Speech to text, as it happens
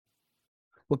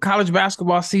With college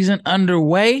basketball season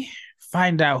underway,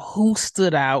 find out who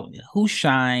stood out, who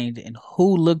shined, and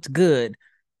who looked good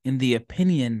in the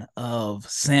opinion of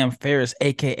Sam Ferris,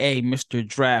 aka Mr.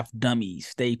 Draft Dummy.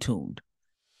 Stay tuned.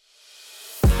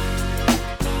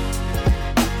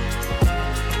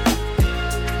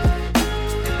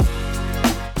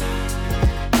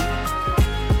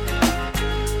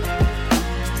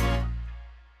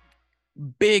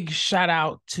 Big shout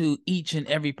out to each and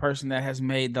every person that has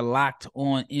made the Locked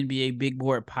On NBA Big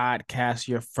Board podcast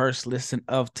your first listen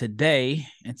of today.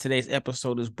 And today's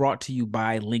episode is brought to you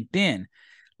by LinkedIn.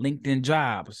 LinkedIn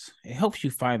Jobs. It helps you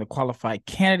find the qualified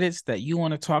candidates that you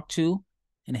want to talk to,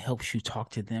 and it helps you talk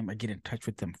to them or get in touch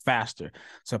with them faster.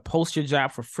 So post your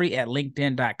job for free at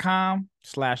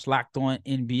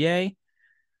linkedin.com/LockedOnNBA.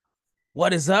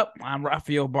 What is up? I'm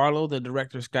Rafael Barlow, the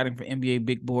director of scouting for NBA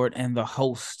Big Board and the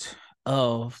host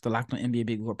of the Locked On NBA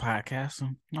Big Board podcast.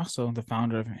 I'm also the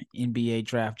founder of NBA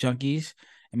Draft Junkies,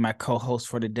 and my co-host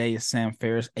for today is Sam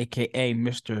Ferris, aka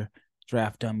Mr.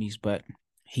 Draft Dummies, but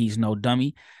he's no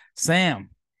dummy.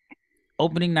 Sam,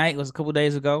 opening night was a couple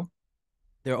days ago.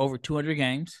 There are over 200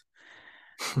 games.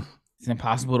 It's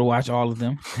impossible to watch all of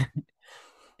them.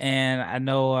 And I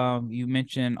know you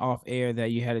mentioned off air that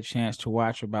you had a chance to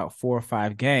watch about 4 or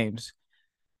 5 games.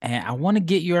 And I want to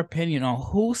get your opinion on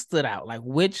who stood out, like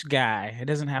which guy. It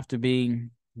doesn't have to be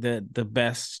the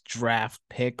best draft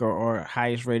pick or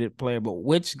highest rated player, but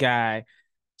which guy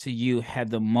to you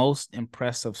had the most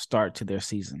impressive start to their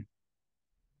season?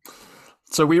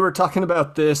 So we were talking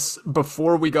about this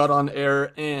before we got on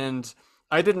air, and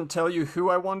I didn't tell you who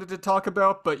I wanted to talk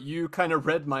about, but you kind of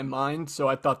read my mind, so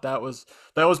I thought that was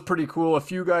pretty cool. A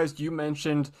few guys you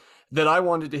mentioned that I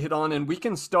wanted to hit on, and we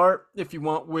can start if you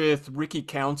want with Ricky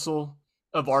Council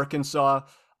of Arkansas.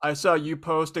 I saw you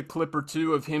post a clip or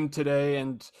two of him today,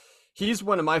 and he's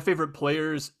one of my favorite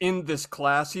players in this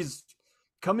class. He's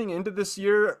coming into this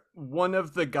year one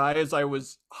of the guys I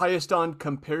was highest on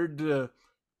compared to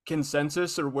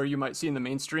consensus or where you might see in the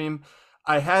mainstream.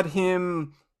 I had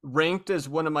him ranked as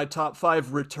one of my top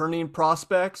 5 returning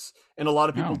prospects, and a lot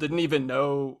of people Oh, didn't even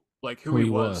know like who who he he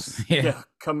was. was. Yeah. Yeah,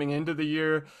 coming into the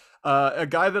year. A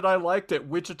guy that I liked at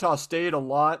Wichita State a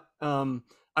lot.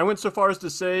 I went so far as to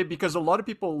say, because a lot of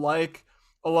people like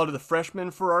a lot of the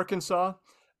freshmen for Arkansas,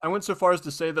 I went so far as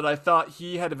to say that I thought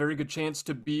he had a very good chance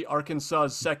to be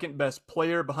Arkansas's second best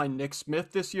player behind Nick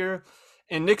Smith this year.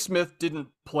 And Nick Smith didn't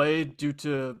play due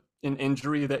to an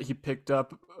injury that he picked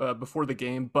up before the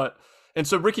game. And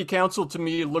so Ricky Council to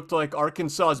me looked like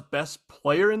Arkansas's best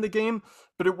player in the game,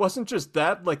 but it wasn't just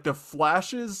that. Like the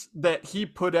flashes that he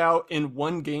put out in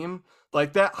one game,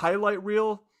 like that highlight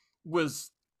reel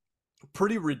was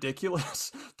pretty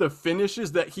ridiculous. The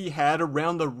finishes that he had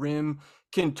around the rim,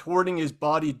 contorting his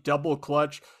body double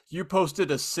clutch. You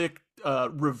posted a sick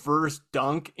reverse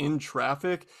dunk in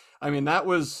traffic. I mean, that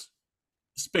was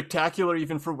spectacular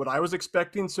even for what I was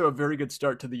expecting. So a very good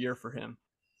start to the year for him.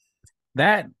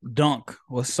 That dunk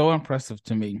was so impressive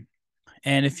to me.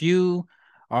 And if you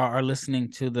are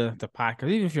listening to the podcast,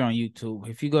 even if you're on YouTube,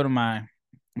 if you go to my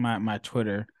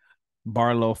Twitter,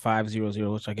 Barlow 500,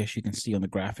 which I guess you can see on the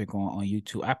graphic on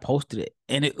YouTube, I posted it.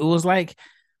 And it was like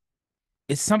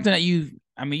it's something that you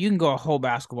can go a whole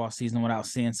basketball season without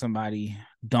seeing somebody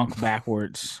dunk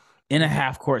backwards in a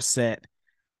half court set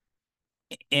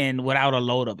and without a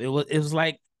load up. It was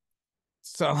like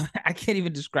so I can't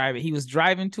even describe it. He was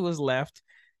driving to his left.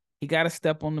 He got a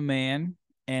step on the man,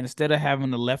 and instead of having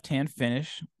the left hand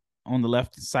finish on the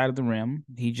left side of the rim,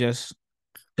 he just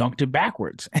dunked it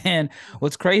backwards. And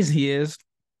what's crazy is,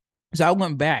 so I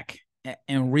went back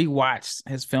and rewatched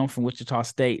his film from Wichita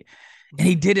State, and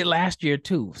he did it last year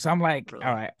too. So I'm like, Really?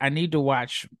 all right, I need to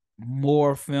watch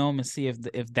more film and see if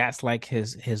that's like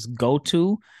his go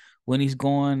to when he's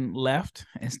going left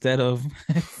instead of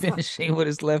finishing with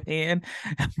his left hand.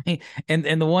 I mean,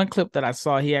 and the one clip that I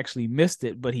saw, he actually missed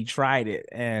it, but he tried it,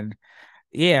 and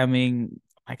yeah, I mean,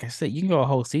 like I said, you can go a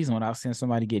whole season without seeing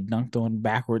somebody get dunked on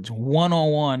backwards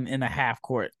 1-on-1 in a half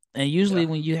court. And usually Yeah.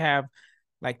 when you have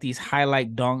like these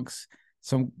highlight dunks,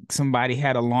 somebody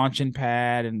had a launching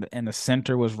pad and the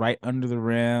center was right under the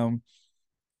rim.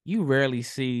 You rarely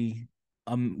see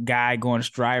a guy going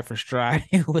stride for stride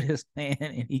with his hand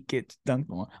and he gets dunked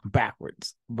on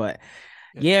backwards. But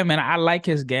Yeah. yeah, man, I like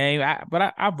his game.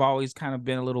 I've always kind of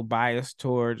been a little biased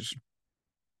towards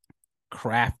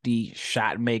crafty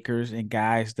shot makers and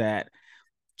guys that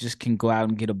just can go out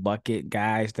and get a bucket,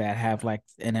 guys that have like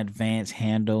an advanced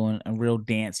handle and a real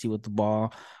dancy with the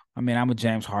ball. I mean, I'm a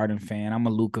James Harden fan. I'm a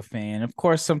Luka fan. Of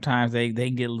course, sometimes they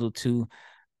can get a little too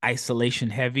isolation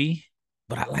heavy,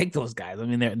 but I like those guys. I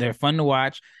mean, they're fun to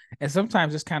watch, and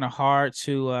sometimes it's kind of hard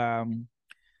to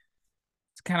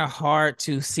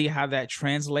see how that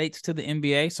translates to the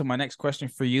NBA. So my next question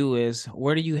for you is,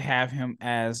 where do you have him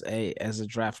as a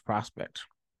draft prospect?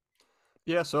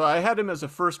 Yeah, so I had him as a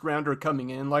first rounder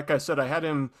coming in. Like I said, I had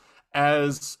him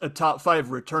as a top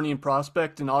five returning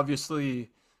prospect, and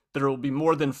obviously there will be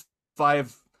more than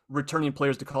five returning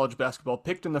players to college basketball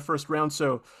picked in the first round.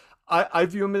 So I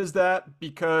view him as that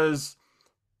because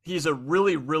he's a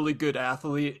really, really good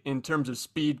athlete in terms of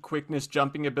speed, quickness,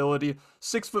 jumping ability.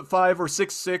 6'5" or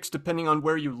 6'6", depending on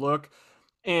where you look.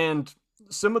 And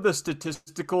some of the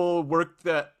statistical work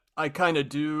that I kind of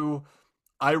do,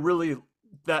 I really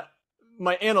that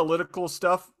my analytical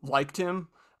stuff liked him.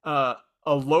 A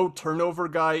low turnover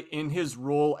guy in his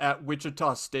role at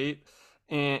Wichita State,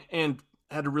 and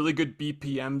had a really good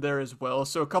BPM there as well.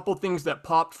 So a couple things that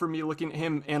popped for me looking at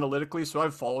him analytically. So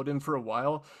I've followed him for a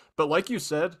while. But like you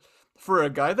said, for a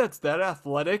guy that's that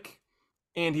athletic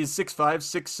and he's 6'5",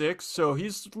 6'6", so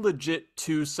he's legit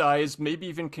two size, maybe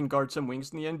even can guard some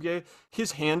wings in the NBA.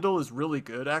 His handle is really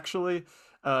good, actually.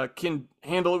 Can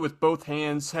handle it with both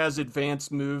hands, has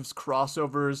advanced moves,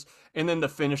 crossovers, and then the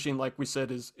finishing, like we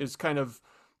said, is kind of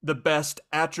the best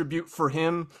attribute for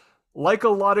him. Like a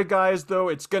lot of guys, though,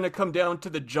 it's going to come down to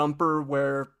the jumper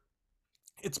where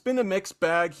it's been a mixed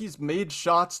bag. He's made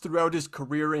shots throughout his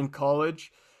career in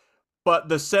college, but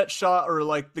the set shot or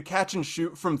like the catch and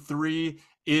shoot from three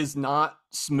is not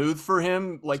smooth for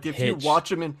him. Like if you Hitch. watch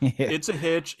him and Yeah. it's a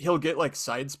hitch, he'll get like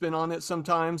side spin on it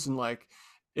sometimes and like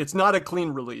it's not a clean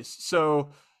release.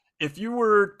 So if you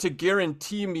were to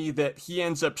guarantee me that he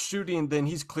ends up shooting, then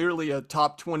he's clearly a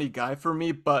top 20 guy for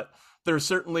me, but there's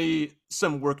certainly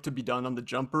some work to be done on the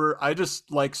jumper. I just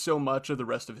like so much of the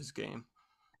rest of his game.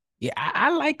 Yeah,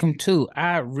 I like him too.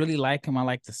 I really like him. I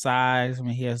like the size. I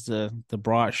mean, he has the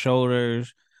broad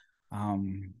shoulders.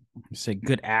 He's a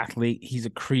good athlete. He's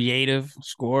a creative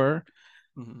scorer.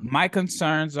 Mhm. My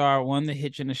concerns are one, the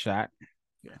hitch in the shot,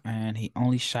 Yeah. and he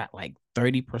only shot like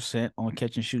 30% on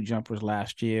catch and shoot jumpers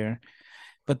last year.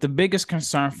 But the biggest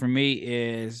concern for me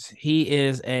is he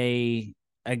is a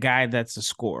guy that's a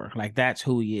scorer. Like that's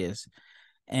who he is.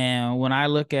 And when I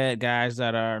look at guys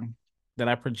that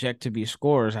I project to be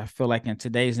scorers, I feel like in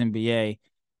today's NBA,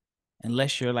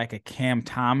 unless you're like a Cam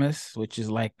Thomas, which is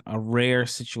like a rare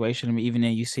situation. I mean, even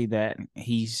then you see that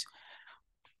he's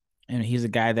a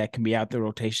guy that can be out the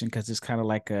rotation because it's kind of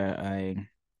like a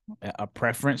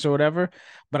preference or whatever.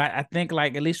 But I think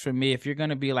like at least for me, if you're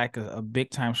gonna be like a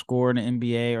big time scorer in the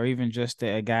NBA or even just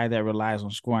a guy that relies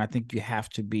on scoring, I think you have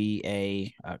to be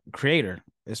a creator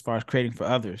as far as creating for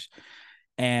others.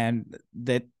 And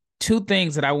the two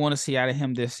things that I want to see out of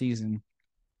him this season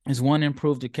is one,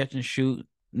 improve the catch and shoot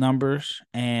numbers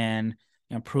and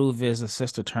improve his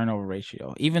assist to turnover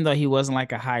ratio. Even though he wasn't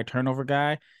like a high turnover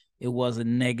guy, it was a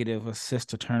negative assist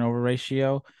to turnover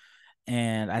ratio.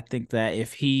 And I think that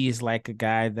if he's like a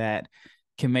guy that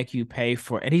can make you pay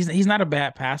for, and he's not a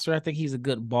bad passer. I think he's a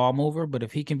good ball mover, but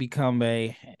if he can become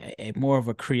a more of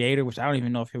a creator, which I don't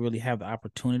even know if he'll really have the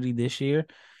opportunity this year,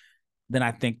 then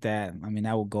I think that I mean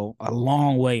that will go a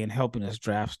long way in helping us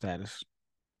draft status.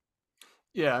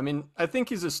 Yeah, I mean, I think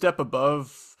he's a step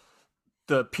above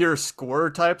the pure scorer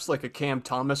types, like a Cam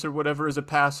Thomas or whatever, as a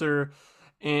passer.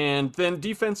 And then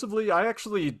defensively,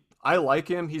 I like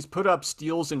him. He's put up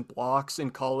steals and blocks in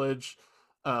college,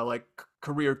 like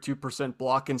career 2%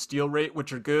 block and steal rate,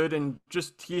 which are good. And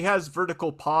just he has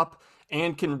vertical pop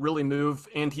and can really move,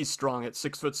 and he's strong at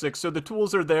 6'6". So the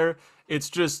tools are there. It's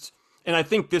just, and I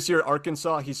think this year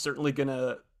Arkansas, he's certainly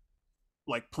gonna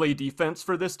like play defense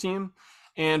for this team.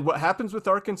 And what happens with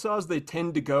Arkansas is they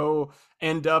tend to go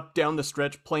end up down the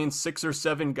stretch playing six or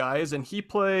seven guys, and he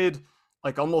played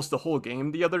like almost the whole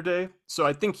game the other day. So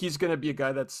I think he's going to be a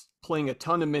guy that's playing a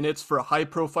ton of minutes for a high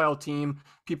profile team.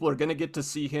 People are going to get to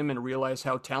see him and realize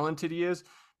how talented he is.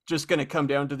 Just going to come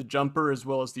down to the jumper as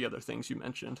well as the other things you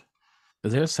mentioned.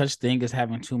 Is there such thing as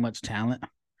having too much talent?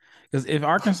 Because if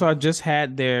Arkansas just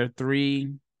had their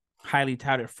three highly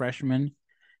touted freshmen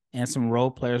and some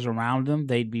role players around them,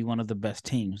 they'd be one of the best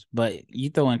teams. But you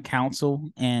throw in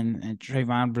Council and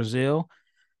Trayvon Brazile,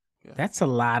 Yeah. that's a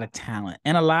lot of talent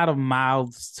and a lot of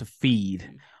mouths to feed.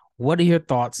 What are your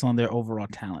thoughts on their overall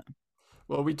talent?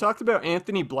 Well, we talked about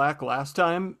Anthony Black last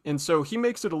time, and so he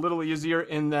makes it a little easier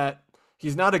in that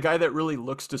he's not a guy that really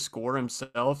looks to score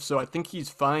himself. So I think he's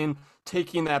fine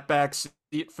taking that back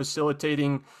seat,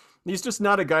 facilitating. He's just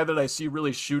not a guy that I see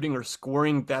really shooting or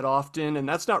scoring that often, and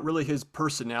that's not really his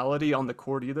personality on the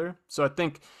court either. So I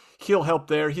think he'll help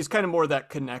there. He's kind of more that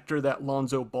connector, that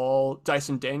Lonzo Ball,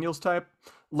 Dyson Daniels type,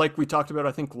 like we talked about,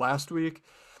 I think, last week.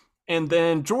 And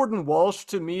then Jordan Walsh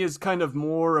to me is kind of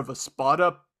more of a spot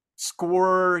up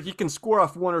scorer. He can score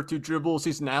off one or two dribbles.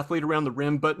 He's an athlete around the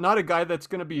rim, but not a guy that's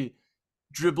going to be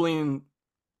dribbling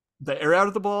the air out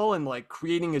of the ball and like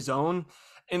creating his own.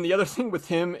 And the other thing with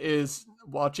him is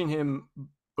watching him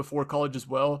before college as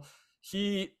well.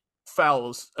 He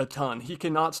fouls a ton. He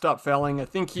cannot stop fouling. I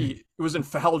think he was in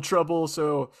foul trouble.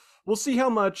 So we'll see how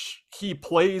much he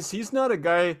plays. He's not a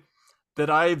guy that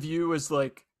I view as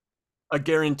like a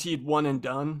guaranteed one and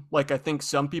done, like I think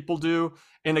some people do.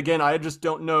 And again, I just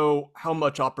don't know how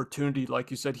much opportunity, like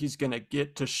you said, he's going to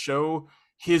get to show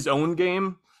his own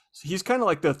game. So he's kind of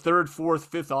like the third, fourth,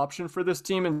 fifth option for this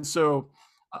team. And so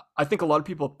I think a lot of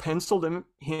people penciled him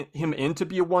in to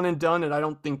be a one and done. And I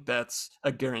don't think that's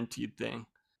a guaranteed thing.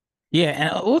 Yeah,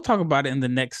 and we'll talk about it in the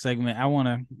next segment. I want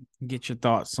to get your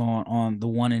thoughts on the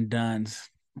one and dones.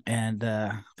 And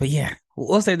but yeah,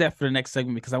 we'll say that for the next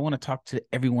segment because I want to talk to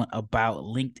everyone about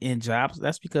LinkedIn Jobs.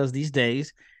 That's because these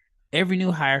days every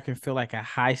new hire can feel like a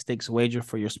high stakes wager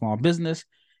for your small business.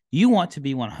 You want to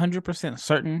be 100%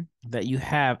 certain that you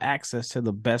have access to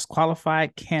the best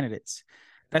qualified candidates.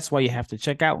 That's why you have to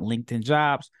check out LinkedIn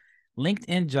Jobs.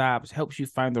 LinkedIn Jobs helps you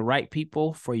find the right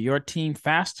people for your team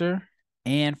faster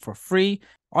and for free.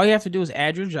 All you have to do is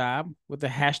add your job with the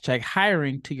hashtag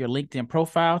hiring to your LinkedIn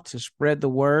profile to spread the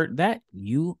word that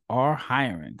you are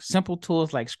hiring. Simple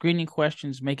tools like screening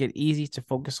questions make it easy to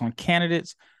focus on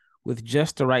candidates with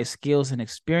just the right skills and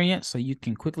experience so you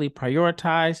can quickly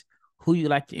prioritize who you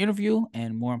like to interview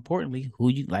and, more importantly, who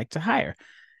you'd like to hire.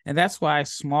 And that's why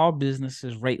small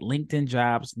businesses rate LinkedIn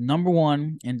Jobs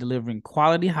 #1 in delivering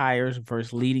quality hires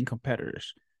versus leading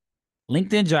competitors.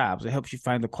 LinkedIn Jobs, it helps you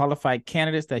find the qualified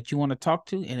candidates that you want to talk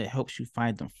to, and it helps you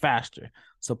find them faster.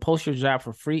 So post your job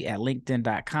for free at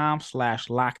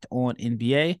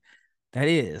linkedin.com/lockedonnba. That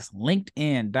is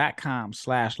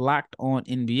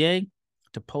linkedin.com/lockedonnba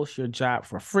to post your job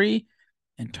for free,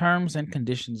 and terms and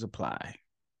conditions apply.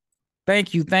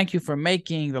 Thank you for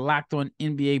making the Locked On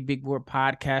NBA Big Board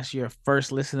podcast your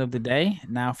first listen of the day.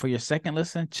 Now, for your second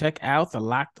listen, check out the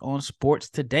Locked On Sports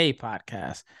Today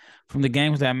podcast. From the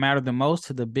games that matter the most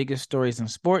to the biggest stories in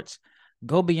sports,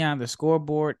 go beyond the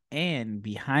scoreboard and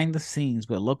behind the scenes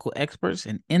with local experts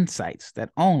and insights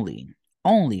that only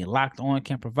Locked On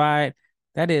can provide.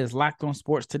 That is Locked On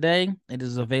Sports Today. It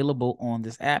is available on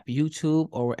this app, YouTube,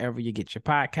 or wherever you get your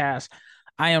podcasts.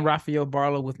 I am Rafael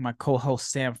Barlow with my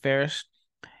co-host Sam Ferris.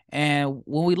 And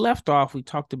when we left off, we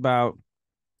talked about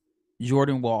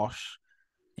Jordan Walsh.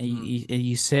 And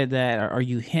you said that, or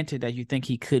you hinted that you think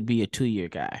he could be a 2-year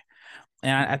guy.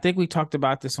 And I think we talked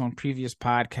about this on previous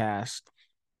podcasts,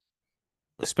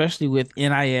 especially with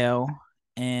NIL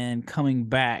and coming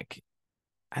back.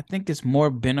 I think it's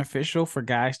more beneficial for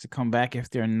guys to come back if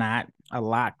they're not a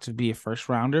lock to be a first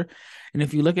rounder. And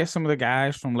if you look at some of the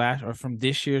guys from from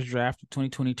this year's draft, the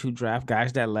 2022 draft,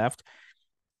 guys that left,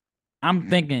 I'm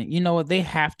thinking, you know what, they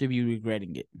have to be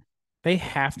regretting it. They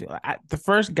have to. The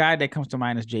first guy that comes to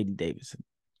mind is J.D. Davison.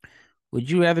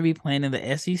 Would you rather be playing in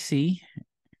the SEC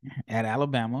at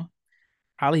Alabama,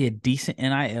 probably a decent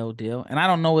NIL deal? And I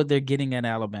don't know what they're getting at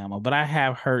Alabama, but I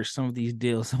have heard some of these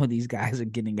deals, some of these guys are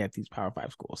getting at these Power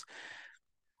 5 schools.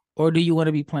 Or do you want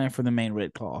to be playing for the Maine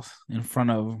Red Claws in front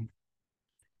of,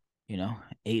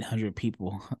 800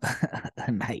 people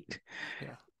a night?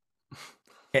 Yeah.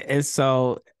 And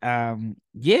so, I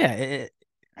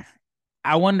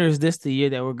wonder, is this the year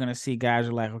that we're going to see guys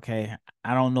are like, okay,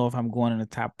 I don't know if I'm going in the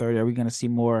top 30. Are we going to see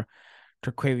more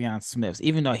Terquavion Smiths,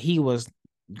 even though he was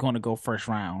going to go first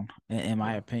round, in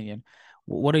my opinion?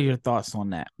 What are your thoughts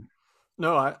on that?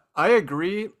 No, I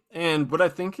agree. And what I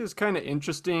think is kind of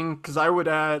interesting, because I would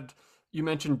add, you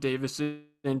mentioned Davison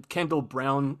and Kendall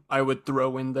Brown, I would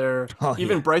throw in there.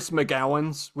 Even Bryce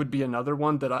McGowan's would be another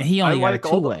one that and he only got like a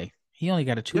two-way. He only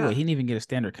got a two-way. He didn't even get a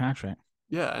standard contract.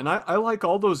 Yeah, and I like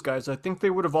all those guys. I think they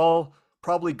would have all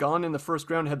probably gone in the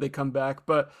first round had they come back.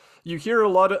 But you hear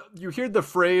the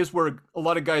phrase where a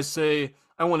lot of guys say,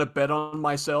 I want to bet on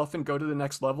myself and go to the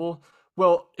next level.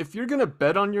 Well, if you're going to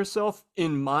bet on yourself,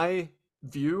 in my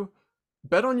view,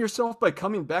 bet on yourself by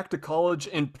coming back to college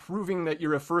and proving that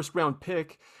you're a first round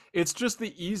pick. It's just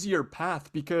the easier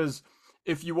path, because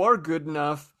if you are good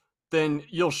enough, then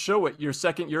you'll show it your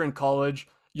second year in college.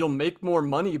 You'll make more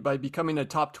money by becoming a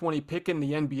top 20 pick in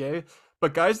the NBA.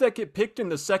 But guys that get picked in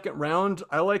the second round,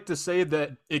 I like to say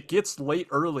that it gets late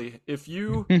early. If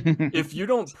you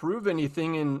don't prove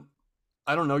anything in,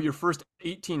 I don't know, your first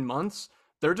 18 months,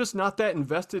 they're just not that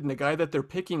invested in a guy that they're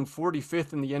picking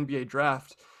 45th in the NBA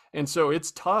draft. And so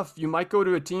it's tough. You might go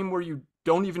to a team where you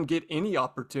don't even get any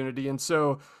opportunity. And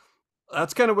so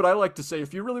that's kind of what I like to say.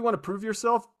 If you really want to prove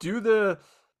yourself, do the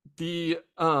the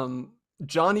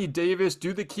Johnny Davis,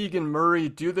 do the Keegan Murray,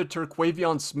 do the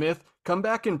Terquavion Smith, come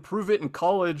back and prove it in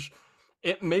college.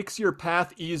 It makes your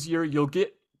path easier. You'll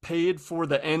get paid for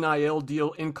the NIL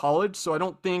deal in college. So I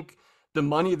don't think the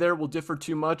money there will differ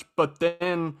too much. But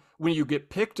then when you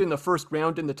get picked in the first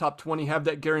round in the top 20, have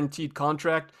that guaranteed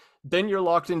contract, then you're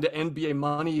locked into NBA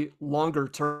money longer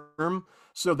term.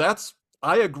 So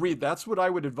I agree. That's what I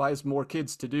would advise more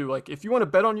kids to do. Like, if you want to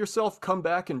bet on yourself, come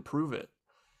back and prove it.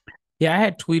 Yeah, I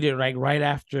had tweeted like right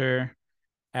after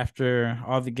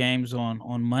all the games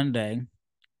on Monday,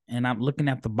 and I'm looking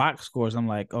at the box scores. I'm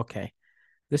like, okay,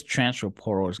 this transfer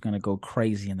portal is going to go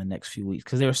crazy in the next few weeks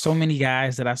because there were so many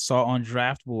guys that I saw on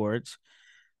draft boards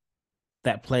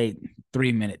that played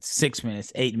 3 minutes, 6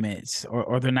 minutes, 8 minutes,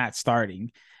 or they're not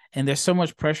starting. And there's so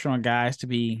much pressure on guys to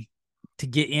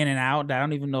get in and out that I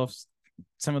don't even know if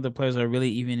some of the players are really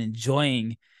even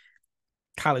enjoying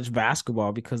college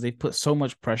basketball because they put so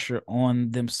much pressure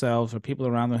on themselves, or people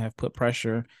around them have put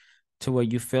pressure to where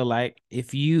you feel like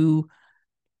if you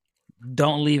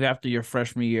don't leave after your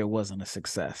freshman year, it wasn't a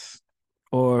success.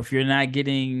 Or if you're not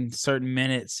getting certain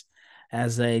minutes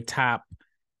as a top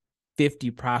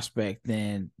 50 prospect,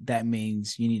 then that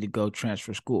means you need to go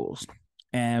transfer schools.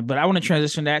 But I want to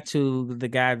transition that to the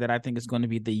guy that I think is going to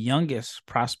be the youngest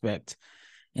prospect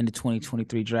in the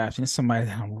 2023 draft. And it's somebody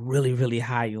that I'm really, really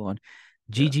high on.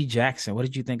 Yeah. GG Jackson. What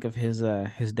did you think of his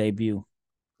debut?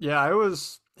 Yeah,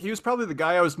 he was probably the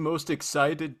guy I was most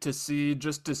excited to see,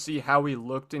 just to see how he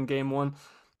looked in game one.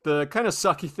 The kind of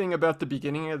sucky thing about the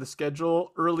beginning of the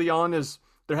schedule early on is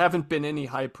there haven't been any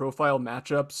high profile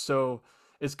matchups, so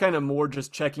it's kind of more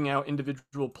just checking out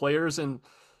individual players. And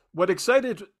what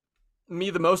excited me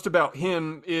the most about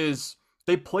him is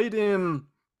they played him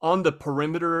on the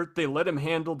perimeter. They let him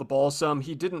handle the ball some.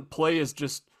 He didn't play as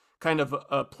just kind of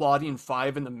a plodding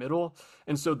five in the middle.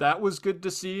 And so that was good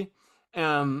to see.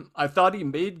 I thought he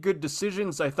made good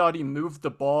decisions. I thought he moved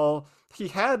the ball. He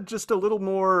had just a little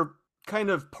more kind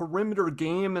of perimeter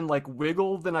game and like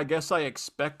wiggle than I guess I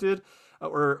expected.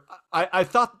 Or I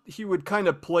thought he would kind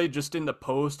of play just in the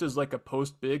post as like a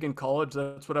post big in college.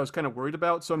 That's what I was kind of worried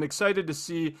about. So I'm excited to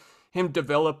see him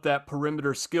develop that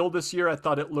perimeter skill this year. I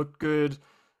thought it looked good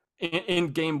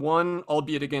in game one,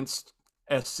 albeit against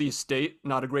SC State,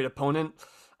 not a great opponent.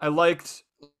 I liked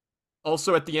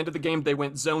also at the end of the game, they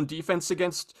went zone defense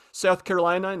against South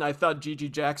Carolina, and I thought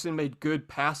GG Jackson made good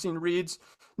passing reads.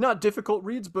 Not difficult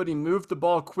reads, but he moved the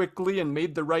ball quickly and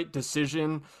made the right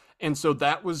decision. And so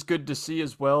that was good to see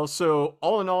as well. So,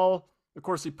 all in all, of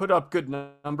course, he put up good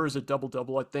numbers, a double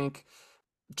double, I think.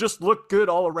 Just looked good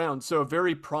all around. So, a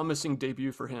very promising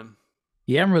debut for him.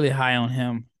 Yeah, I'm really high on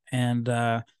him. And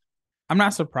I'm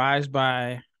not surprised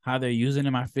by how they're using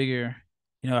him. I figure,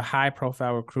 a high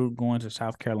profile recruit going to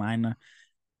South Carolina,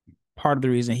 part of the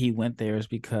reason he went there is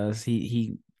because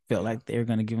he felt like they were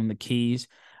going to give him the keys.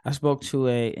 I spoke to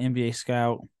a NBA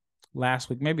scout last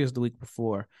week, maybe it was the week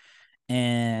before,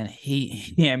 and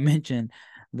he had mentioned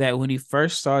that when he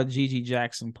first saw GG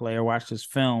Jackson play or watched his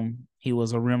film, he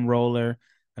was a rim roller,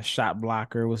 a shot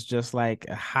blocker, was just like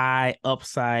a high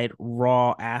upside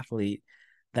raw athlete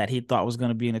that he thought was going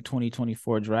to be in the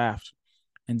 2024 draft.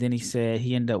 And then he said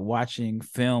he ended up watching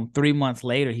film 3 months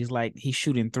later. He's like, he's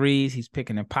shooting threes, he's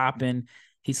picking and popping,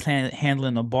 he's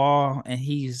handling the ball. And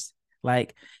he's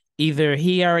like, either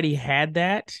he already had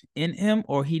that in him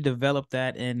or he developed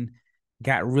that and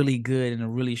got really good in a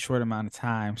really short amount of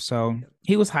time. So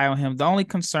he was high on him. The only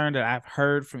concern that I've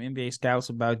heard from NBA scouts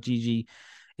about GG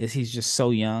is he's just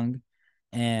so young.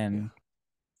 And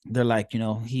they're like,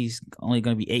 he's only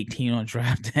going to be 18 on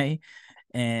draft day.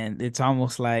 And it's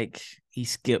almost like he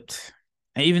skipped,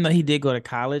 even though he did go to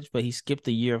college, but he skipped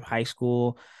a year of high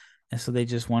school. And so they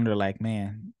just wonder, like,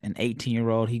 man, an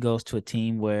 18-year-old, he goes to a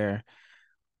team where,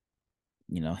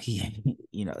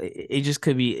 it just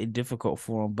could be difficult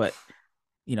for him. But,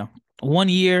 1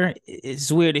 year,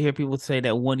 it's weird to hear people say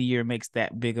that 1 year makes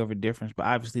that big of a difference. But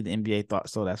obviously the NBA thought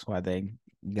so. That's why they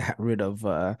got rid of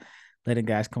letting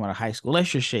guys come out of high school,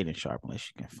 unless you're Shaedon Sharpe, unless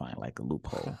you can find like a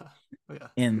loophole Yeah.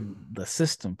 in the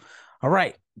system. All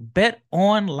right. Bet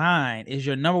Online is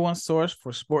your number one source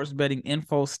for sports betting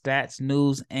info, stats,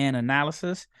 news, and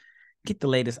analysis. Get the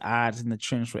latest odds and the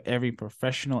trends for every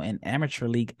professional and amateur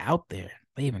league out there.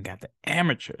 They even got the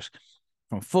amateurs.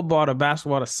 From football to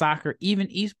basketball to soccer, even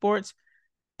esports,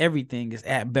 everything is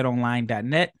at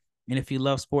betonline.net. And if you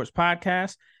love sports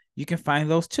podcasts, you can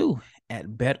find those too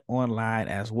at Bet Online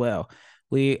as well.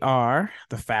 We are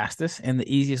the fastest and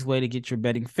the easiest way to get your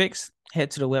betting fix.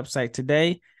 Head to the website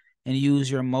today and use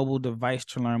your mobile device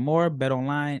to learn more. Bet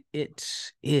Online, it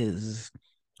is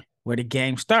where the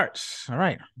game starts. All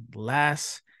right.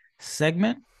 Last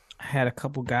segment. I had a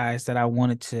couple guys that I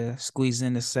wanted to squeeze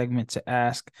in this segment to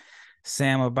ask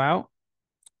Sam about.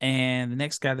 And the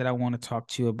next guy that I want to talk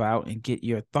to you about and get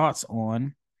your thoughts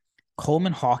on,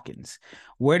 Coleman Hawkins.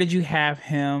 Where did you have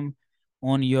him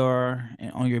on your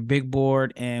big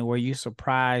board, and were you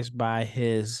surprised by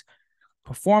his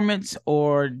performance,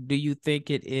 or do you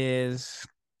think it is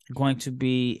going to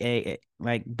be a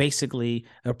like basically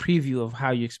a preview of how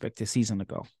you expect the season to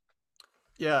go?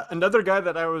 Yeah, another guy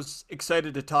that I was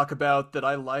excited to talk about that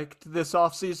I liked this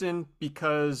offseason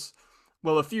because,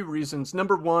 well, a few reasons.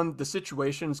 Number one, the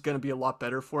situation's going to be a lot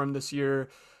better for him this year.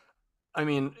 I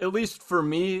mean, at least for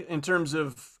me, in terms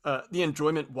of the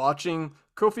enjoyment watching,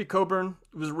 Kofi Coburn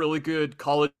was a really good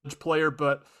college player,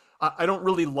 but I don't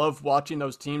really love watching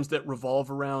those teams that revolve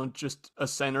around just a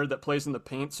center that plays in the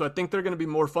paint. So I think they're going to be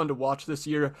more fun to watch this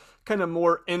year, kind of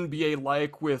more NBA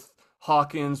like with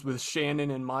Hawkins, with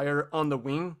Shannon and Meyer on the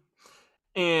wing.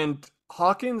 And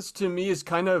Hawkins to me is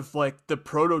kind of like the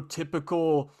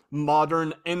prototypical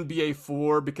modern NBA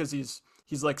four because he's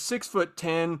like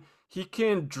 6'10". He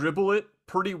can dribble it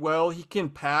pretty well. He can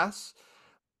pass,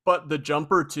 but the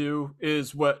jumper too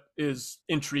is what is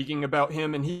intriguing about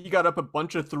him. And he got up a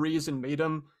bunch of threes and made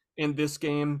them in this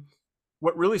game.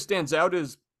 What really stands out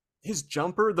is his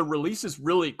jumper. The release is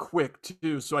really quick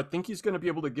too. So I think he's going to be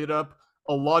able to get up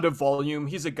a lot of volume.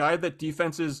 He's a guy that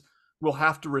defenses will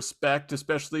have to respect,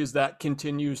 especially as that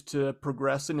continues to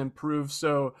progress and improve.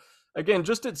 So again,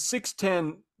 just at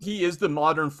 6'10", he is the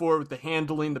modern forward with the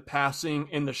handling, the passing,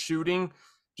 and the shooting.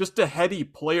 Just a heady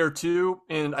player too.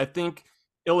 And I think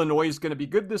Illinois is going to be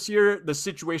good this year. The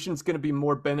situation is going to be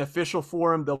more beneficial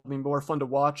for him. They'll be more fun to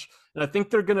watch. And I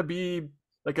think they're going to be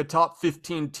like a top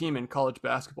 15 team in college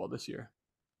basketball this year.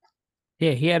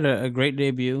 Yeah, he had a great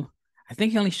debut. I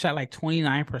think he only shot like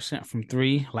 29% from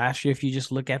three last year if you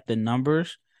just look at the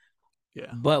numbers.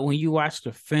 Yeah. But when you watch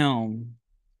the film,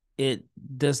 it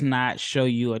does not show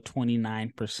you a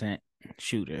 29%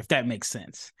 shooter, if that makes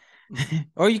sense.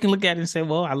 Or you can look at it and say,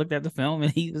 well, I looked at the film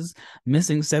and he was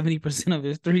missing 70% of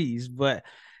his threes. But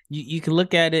you can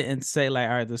look at it and say, like,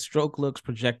 all right, the stroke looks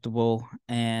projectable,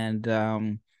 and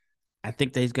I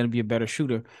think that he's going to be a better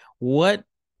shooter. What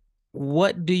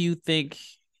do you think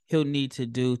he'll need to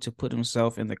do to put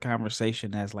himself in the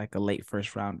conversation as like a late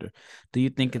first rounder? Do you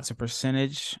think Yeah. it's a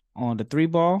percentage on the three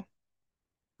ball?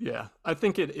 Yeah, I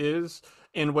think it is.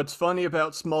 And what's funny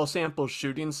about small sample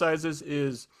shooting sizes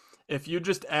is if you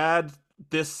just add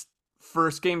this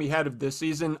first game he had of this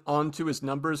season onto his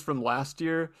numbers from last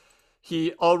year,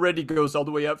 he already goes all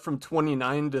the way up from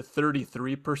 29 to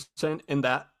 33%, and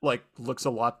that like looks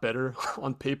a lot better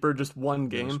on paper, just one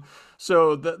Yes. game.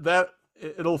 So that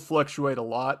it'll fluctuate a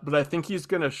lot, but I think he's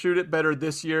going to shoot it better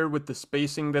this year with the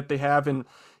spacing that they have, and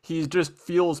he just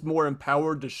feels more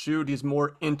empowered to shoot. He's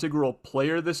more integral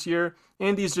player this year,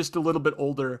 and he's just a little bit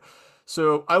older.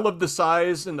 So I love the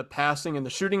size and the passing and the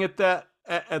shooting at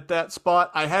that spot.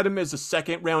 I had him as a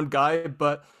second round guy,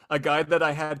 but a guy that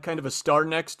I had kind of a star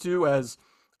next to as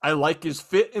I like his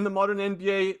fit in the modern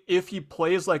NBA. If he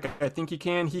plays like I think he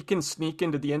can sneak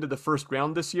into the end of the first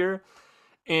round this year.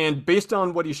 And based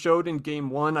on what he showed in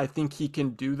game one, I think he can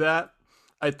do that.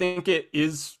 I think it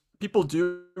is, people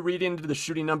do read into the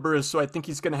shooting numbers, so I think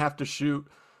he's going to have to shoot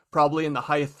probably in the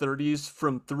high 30s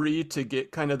from three to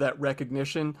get kind of that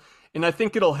recognition. And I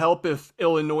think it'll help if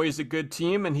Illinois is a good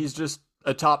team and he's just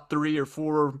a top 3 or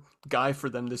 4 guy for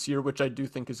them this year, which I do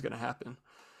think is going to happen.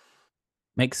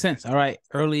 Makes sense. All right.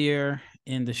 Earlier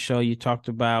in the show, you talked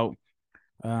about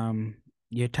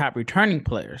your top returning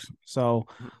players. So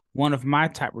one of my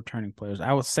top returning players,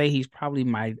 I would say he's probably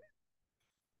my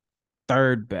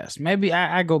third best. Maybe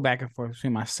I go back and forth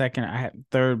between my second. I had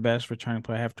third best returning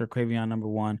player after Quavion number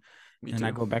one. Me And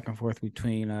I too. go back and forth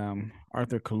between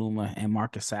Arthur Kaluma and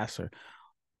Marcus Sasser.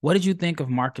 What did you think of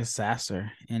Marcus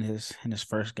Sasser in his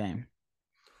first game?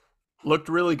 Looked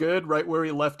really good right where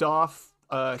he left off.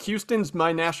 Houston's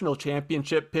my national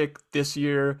championship pick this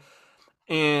year,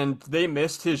 and they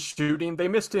missed his shooting. They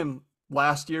missed him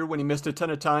last year when he missed a ton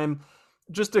of time.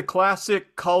 Just a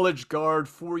classic college guard,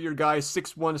 4-year guy,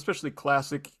 6'1", especially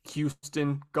classic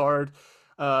Houston guard.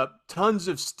 Tons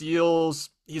of steals.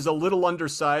 He's a little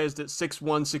undersized at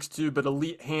 6'1", 6'2", but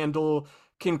elite handle,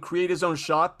 can create his own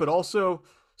shot, but also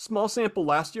small sample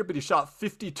last year, but he shot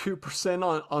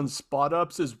 52% on spot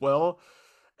ups as well,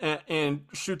 and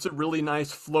shoots a really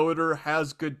nice floater,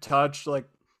 has good touch. Like,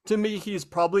 to me, he's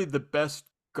probably the best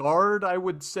guard, I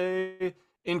would say,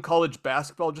 in college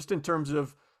basketball, just in terms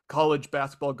of college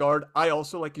basketball guard. I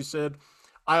also, like you said,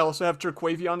 I also have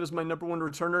Terquavion as my number one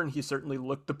returner, and he certainly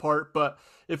looked the part. But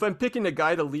if I'm picking a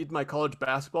guy to lead my college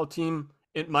basketball team,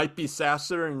 it might be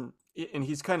Sasser, and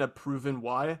he's kind of proven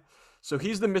why. So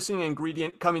he's the missing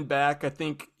ingredient coming back. I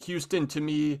think Houston, to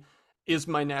me, is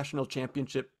my national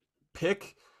championship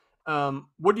pick.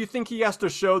 What do you think he has to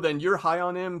show then? You're high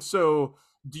on him. So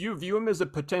do you view him as a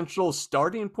potential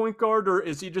starting point guard, or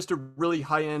is he just a really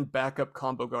high-end backup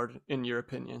combo guard, in your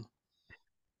opinion?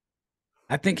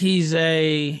 I think he's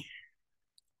a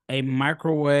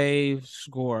microwave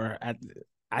scorer.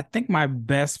 I think my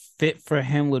best fit for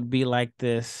him would be like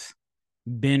this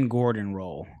Ben Gordon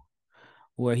role,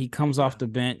 where he comes off the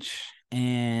bench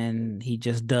and he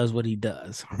just does what he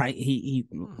does, right? He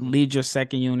leads your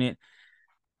second unit.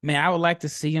 Man, I would like to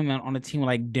see him on a team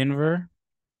like Denver.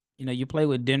 You know, you play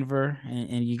with Denver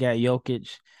and you got Jokic.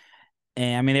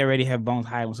 And I mean, they already have Bones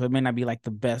Highland, so it may not be like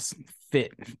the best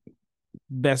fit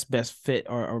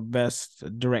or best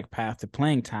direct path to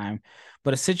playing time,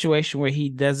 but a situation where he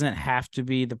doesn't have to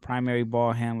be the primary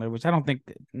ball handler, which I don't think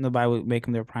nobody would make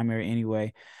him their primary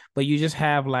anyway, but you just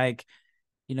have like,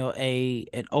 you know,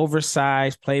 an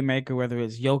oversized playmaker, whether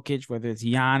it's Jokic, whether it's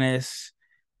Giannis,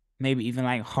 maybe even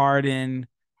like Harden,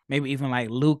 maybe even like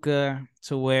Luka,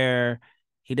 to where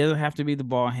he doesn't have to be the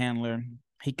ball handler.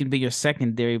 He can be your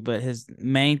secondary, but his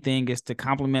main thing is to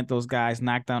complement those guys,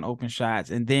 knock down open shots.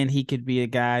 And then he could be a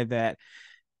guy that,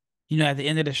 you know, at the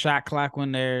end of the shot clock,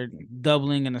 when they're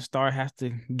doubling and the star has to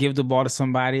give the ball to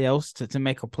somebody else to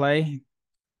make a play,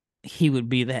 he would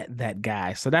be that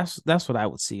guy. So that's what I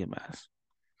would see him as.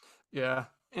 Yeah.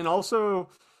 And also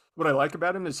what I like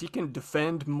about him is he can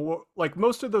defend more. Like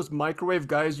most of those microwave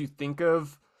guys you think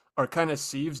of are kind of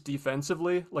sieves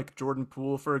defensively, like Jordan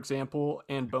Poole, for example,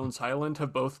 and Bones Highland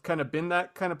have both kind of been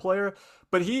that kind of player.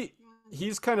 But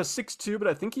he's kind of 6'2", but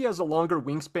I think he has a longer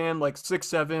wingspan, like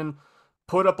 6'7",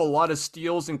 put up a lot of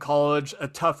steals in college, a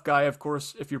tough guy, of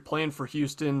course. If you're playing for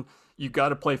Houston, you got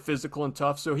to play physical and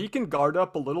tough. So he can guard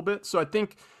up a little bit. So I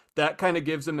think that kind of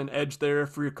gives him an edge there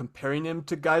if you're comparing him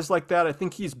to guys like that. I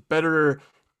think he's better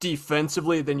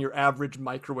defensively than your average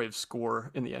microwave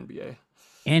scorer in the NBA.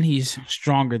 And he's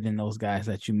stronger than those guys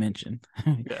that you mentioned.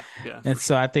 Yeah. And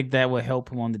so I think that would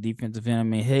help him on the defensive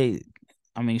end.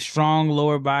 I mean, strong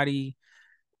lower body.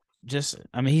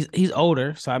 He's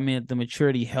older, so I mean, the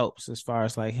maturity helps as far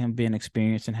as like him being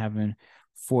experienced and having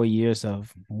 4 years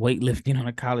of weightlifting on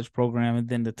a college program, and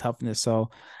then the toughness. So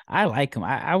I like him.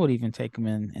 I would even take him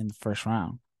in the first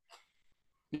round.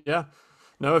 Yeah.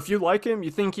 No, if you like him, you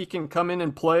think he can come in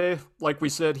and play. Like we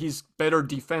said, he's better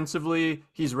defensively.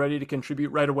 He's ready to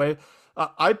contribute right away.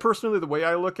 I personally, the way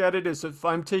I look at it is if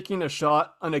I'm taking a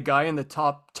shot on a guy in the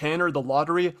top 10 or the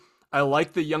lottery, I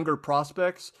like the younger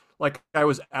prospects. Like I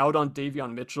was out on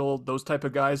Davion Mitchell, those type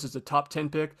of guys as a top 10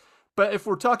 pick. But if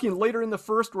we're talking later in the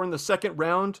first or in the second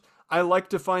round, I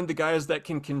like to find the guys that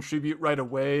can contribute right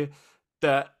away,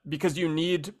 that because you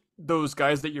need those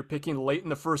guys that you're picking late in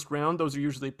the first round. Those are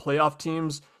usually playoff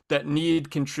teams that need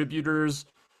contributors.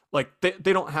 Like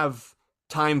they don't have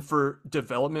time for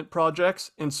development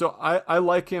projects. And so I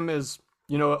like him as,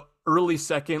 you know, early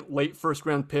second, late first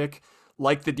round pick,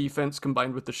 like the defense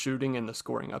combined with the shooting and the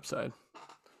scoring upside.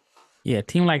 Yeah, a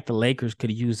team like the Lakers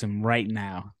could use him right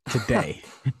now, today.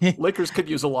 Lakers could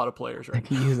use a lot of players, right?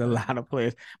 They could use a lot of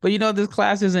players. But, you know, this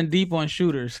class isn't deep on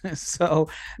shooters. So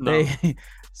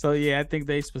yeah, I think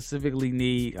they specifically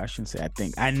need, I shouldn't say I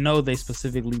think, I know they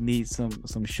specifically need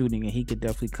some shooting, and he could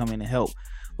definitely come in and help.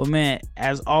 But, man,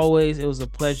 as always, it was a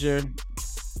pleasure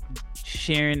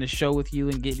sharing the show with you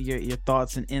and getting your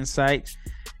thoughts and insights.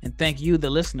 And thank you, the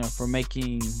listener, for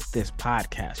making this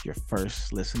podcast your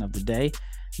first listen of the day.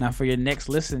 Now, for your next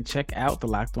listen, check out the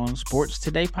Locked On Sports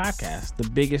Today podcast, the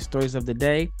biggest stories of the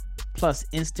day, plus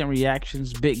instant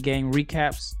reactions, big game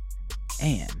recaps,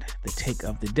 and the take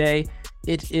of the day.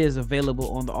 It is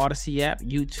available on the Odyssey app,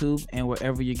 YouTube, and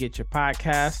wherever you get your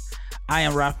podcasts. I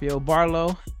am Rafael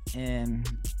Barlow, and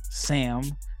Sam,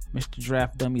 Mr.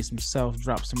 Draft Dummies himself,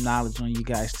 dropped some knowledge on you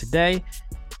guys today,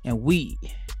 and we're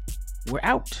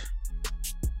out.